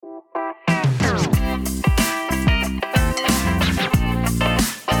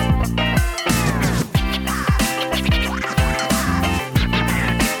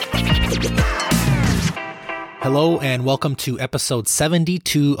Hello and welcome to episode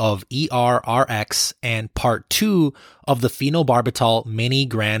 72 of ERRX and part 2 of the phenobarbital mini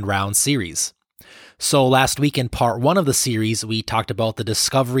grand round series. So last week in part 1 of the series, we talked about the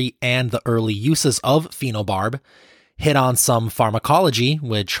discovery and the early uses of phenobarb, hit on some pharmacology,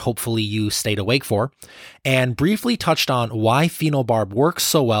 which hopefully you stayed awake for, and briefly touched on why phenobarb works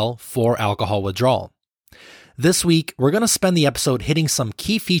so well for alcohol withdrawal. This week, we're going to spend the episode hitting some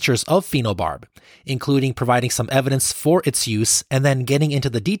key features of phenobarb, including providing some evidence for its use and then getting into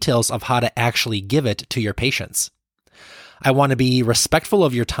the details of how to actually give it to your patients. I want to be respectful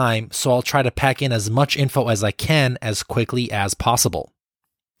of your time, so I'll try to pack in as much info as I can as quickly as possible.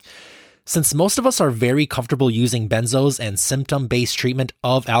 Since most of us are very comfortable using benzos and symptom-based treatment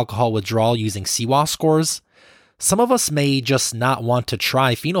of alcohol withdrawal using CWAS scores, some of us may just not want to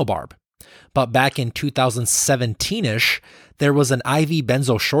try phenobarb. But back in 2017-ish, there was an IV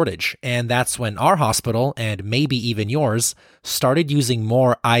benzo shortage, and that's when our hospital, and maybe even yours, started using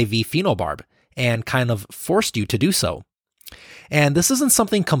more IV phenobarb, and kind of forced you to do so. And this isn't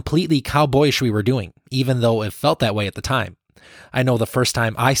something completely cowboyish we were doing, even though it felt that way at the time. I know the first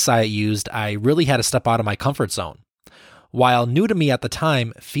time I saw it used, I really had to step out of my comfort zone. While new to me at the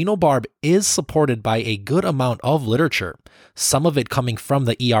time, phenobarb is supported by a good amount of literature, some of it coming from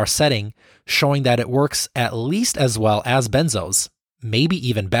the ER setting, showing that it works at least as well as benzos, maybe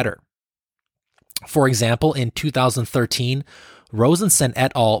even better. For example, in 2013, Rosenson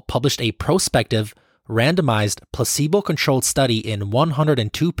et al. Published a prospective, randomized, placebo-controlled study in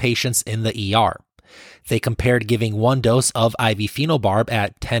 102 patients in the ER. They compared giving one dose of IV phenobarb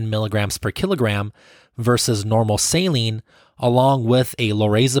at 10 milligrams per kilogram versus normal saline, along with a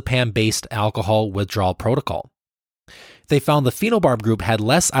lorazepam-based alcohol withdrawal protocol. They found the phenobarb group had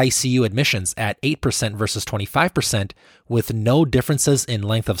less ICU admissions at 8% versus 25%, with no differences in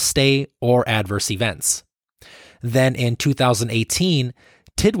length of stay or adverse events. Then in 2018,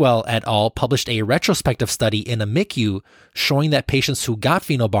 Tidwell et al. Published a retrospective study in a MICU showing that patients who got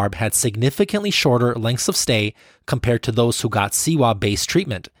phenobarb had significantly shorter lengths of stay compared to those who got CWA-based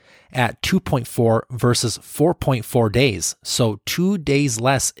treatment at 2.4 versus 4.4 days, so 2 days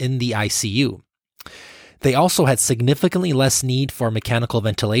less in the ICU. They also had significantly less need for mechanical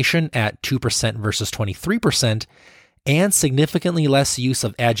ventilation at 2% versus 23%, and significantly less use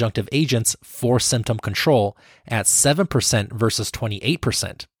of adjunctive agents for symptom control at 7% versus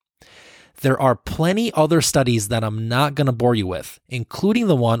 28%. There are plenty other studies that I'm not going to bore you with, including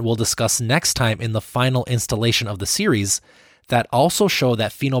the one we'll discuss next time in the final installation of the series, that also show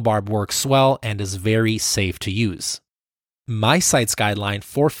that phenobarb works well and is very safe to use. My site's guideline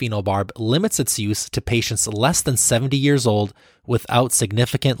for phenobarb limits its use to patients less than 70 years old without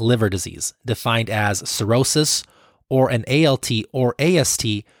significant liver disease, defined as cirrhosis or an ALT or AST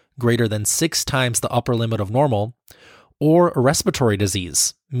greater than 6 times the upper limit of normal, or respiratory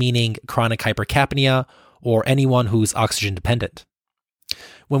disease, meaning chronic hypercapnia or anyone who's oxygen dependent.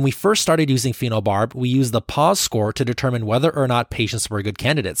 When we first started using phenobarb, we used the PAUSE score to determine whether or not patients were good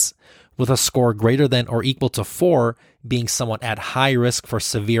candidates, with a score greater than or equal to 4 being someone at high risk for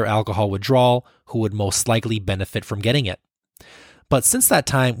severe alcohol withdrawal who would most likely benefit from getting it. But since that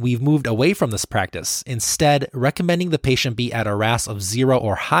time, we've moved away from this practice, instead recommending the patient be at a RASS of 0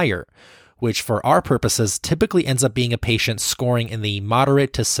 or higher, which for our purposes typically ends up being a patient scoring in the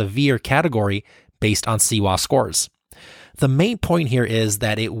moderate to severe category based on CWAS scores. The main point here is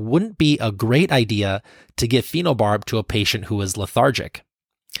that it wouldn't be a great idea to give phenobarb to a patient who is lethargic.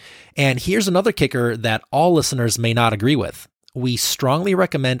 And here's another kicker that all listeners may not agree with. We strongly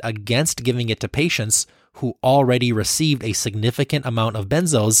recommend against giving it to patients who already received a significant amount of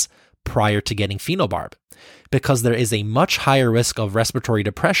benzos prior to getting phenobarb, because there is a much higher risk of respiratory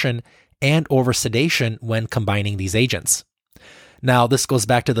depression and oversedation when combining these agents. Now, this goes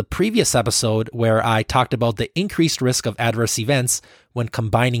back to the previous episode where I talked about the increased risk of adverse events when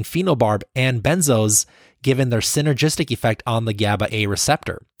combining phenobarb and benzos, given their synergistic effect on the GABA-A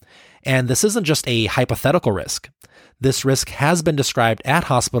receptor. And this isn't just a hypothetical risk. This risk has been described at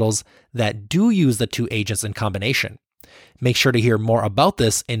hospitals that do use the two agents in combination. Make sure to hear more about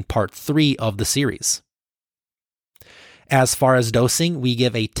this in part 3 of the series. As far as dosing, we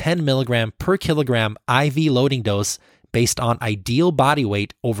give a 10 milligram per kilogram IV loading dose based on ideal body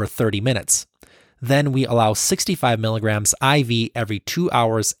weight over 30 minutes. Then we allow 65 milligrams IV every 2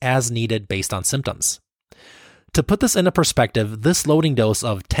 hours as needed based on symptoms. To put this into perspective, this loading dose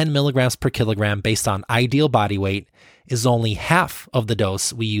of 10 milligrams per kilogram based on ideal body weight is only half of the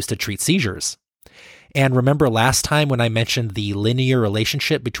dose we use to treat seizures. And remember last time when I mentioned the linear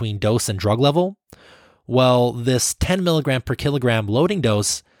relationship between dose and drug level? Well, this 10 milligram per kilogram loading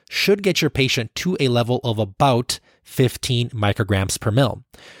dose should get your patient to a level of about 15 micrograms per mil,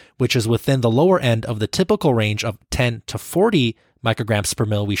 which is within the lower end of the typical range of 10 to 40 micrograms per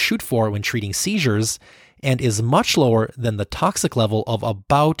mil we shoot for when treating seizures, and is much lower than the toxic level of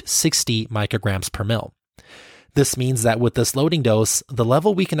about 60 micrograms per mil. This means that with this loading dose, the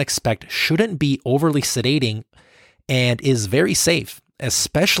level we can expect shouldn't be overly sedating and is very safe,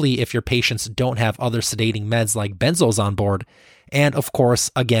 especially if your patients don't have other sedating meds like benzos on board, and of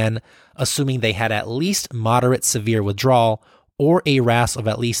course, again, assuming they had at least moderate severe withdrawal or a RASS of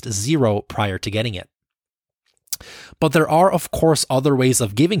at least 0 prior to getting it. But there are, of course, other ways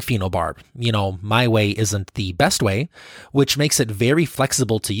of giving phenobarb. My way isn't the best way, which makes it very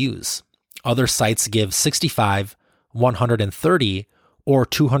flexible to use. Other sites give 65, 130, or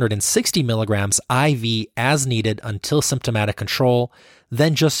 260 milligrams IV as needed until symptomatic control,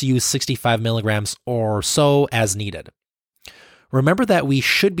 then just use 65 milligrams or so as needed. Remember that we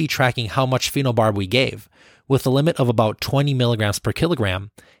should be tracking how much phenobarb we gave, with a limit of about 20 milligrams per kilogram,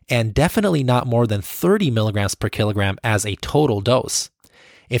 and definitely not more than 30 milligrams per kilogram as a total dose.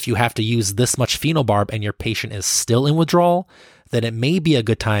 If you have to use this much phenobarb and your patient is still in withdrawal, then it may be a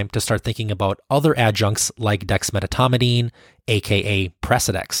good time to start thinking about other adjuncts like dexmedetomidine, aka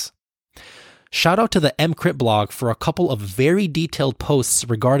Precedex. Shout out to the MCRIT blog for a couple of very detailed posts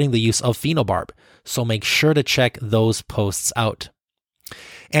regarding the use of phenobarb, so make sure to check those posts out.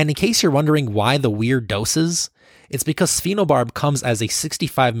 And in case you're wondering why the weird doses, it's because phenobarb comes as a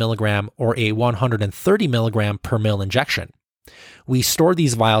 65 milligram or a 130 milligram per mil injection. We store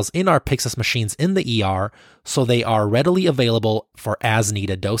these vials in our Pyxis machines in the ER, so they are readily available for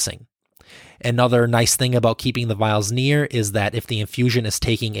as-needed dosing. Another nice thing about keeping the vials near is that if the infusion is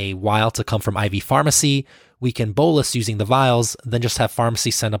taking a while to come from IV pharmacy, we can bolus using the vials, then just have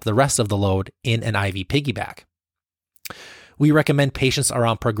pharmacy send up the rest of the load in an IV piggyback. We recommend patients are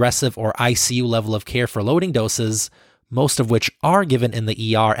on progressive or ICU level of care for loading doses, most of which are given in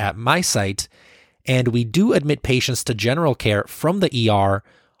the ER at my site, and we do admit patients to general care from the ER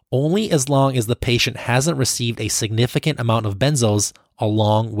only as long as the patient hasn't received a significant amount of benzos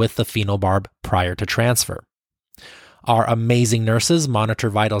along with the phenobarb prior to transfer. Our amazing nurses monitor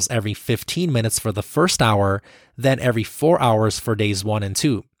vitals every 15 minutes for the first hour, then every 4 hours for days 1 and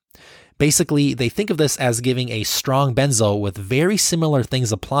 2. Basically, they think of this as giving a strong benzo with very similar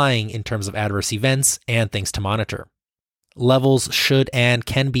things applying in terms of adverse events and things to monitor. Levels should and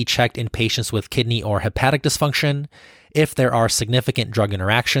can be checked in patients with kidney or hepatic dysfunction, if there are significant drug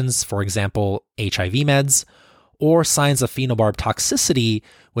interactions, for example, HIV meds, or signs of phenobarb toxicity,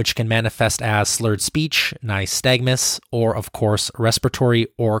 which can manifest as slurred speech, nystagmus, or of course, respiratory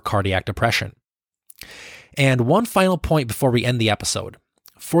or cardiac depression. And one final point before we end the episode.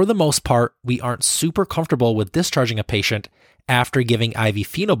 For the most part, we aren't super comfortable with discharging a patient after giving IV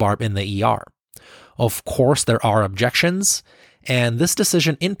phenobarb in the ER. Of course, there are objections, and this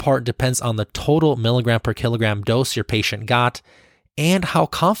decision in part depends on the total milligram per kilogram dose your patient got and how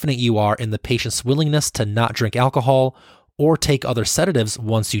confident you are in the patient's willingness to not drink alcohol or take other sedatives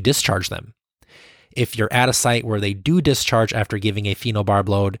once you discharge them. If you're at a site where they do discharge after giving a phenobarb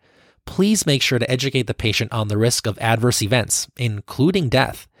load, please make sure to educate the patient on the risk of adverse events, including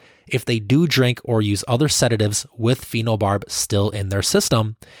death, if they do drink or use other sedatives with phenobarb still in their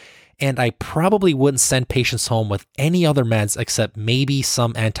system. And I probably wouldn't send patients home with any other meds except maybe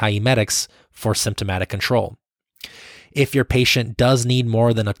some antiemetics for symptomatic control. If your patient does need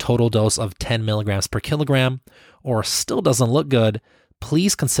more than a total dose of 10 milligrams per kilogram or still doesn't look good,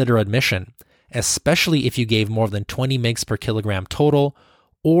 please consider admission, especially if you gave more than 20 mg per kilogram total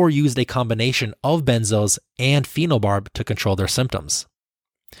or used a combination of benzos and phenobarb to control their symptoms.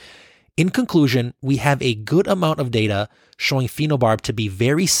 In conclusion, we have a good amount of data showing phenobarb to be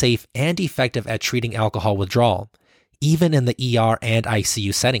very safe and effective at treating alcohol withdrawal, even in the ER and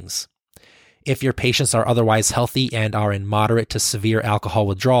ICU settings. If your patients are otherwise healthy and are in moderate to severe alcohol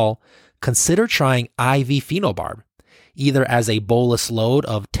withdrawal, consider trying IV phenobarb, either as a bolus load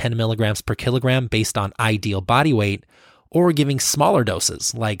of 10 milligrams per kilogram based on ideal body weight, or giving smaller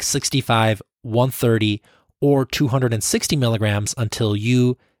doses like 65, 130, or 260 milligrams until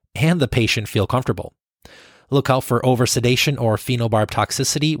you and the patient feel comfortable. Look out for oversedation or phenobarb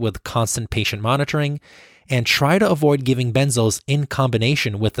toxicity with constant patient monitoring, and try to avoid giving benzos in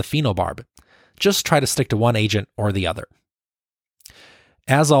combination with the phenobarb. Just try to stick to one agent or the other.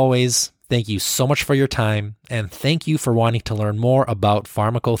 As always, thank you so much for your time, and thank you for wanting to learn more about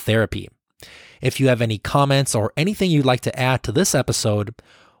pharmacotherapy. If you have any comments or anything you'd like to add to this episode,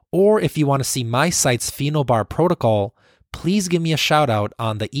 or if you want to see my site's phenobarb protocol, please give me a shout out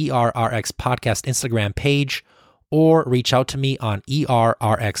on the ERRX podcast Instagram page or reach out to me on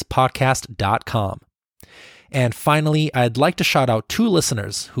errxpodcast.com. And finally, I'd like to shout out 2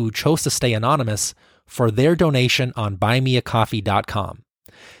 listeners who chose to stay anonymous for their donation on buymeacoffee.com.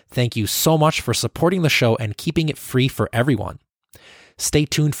 Thank you so much for supporting the show and keeping it free for everyone. Stay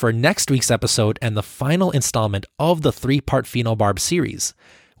tuned for next week's episode and the final installment of the 3-part phenobarb series,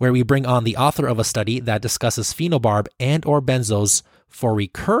 where we bring on the author of a study that discusses phenobarb and or benzos for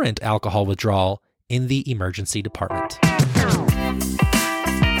recurrent alcohol withdrawal in the emergency department.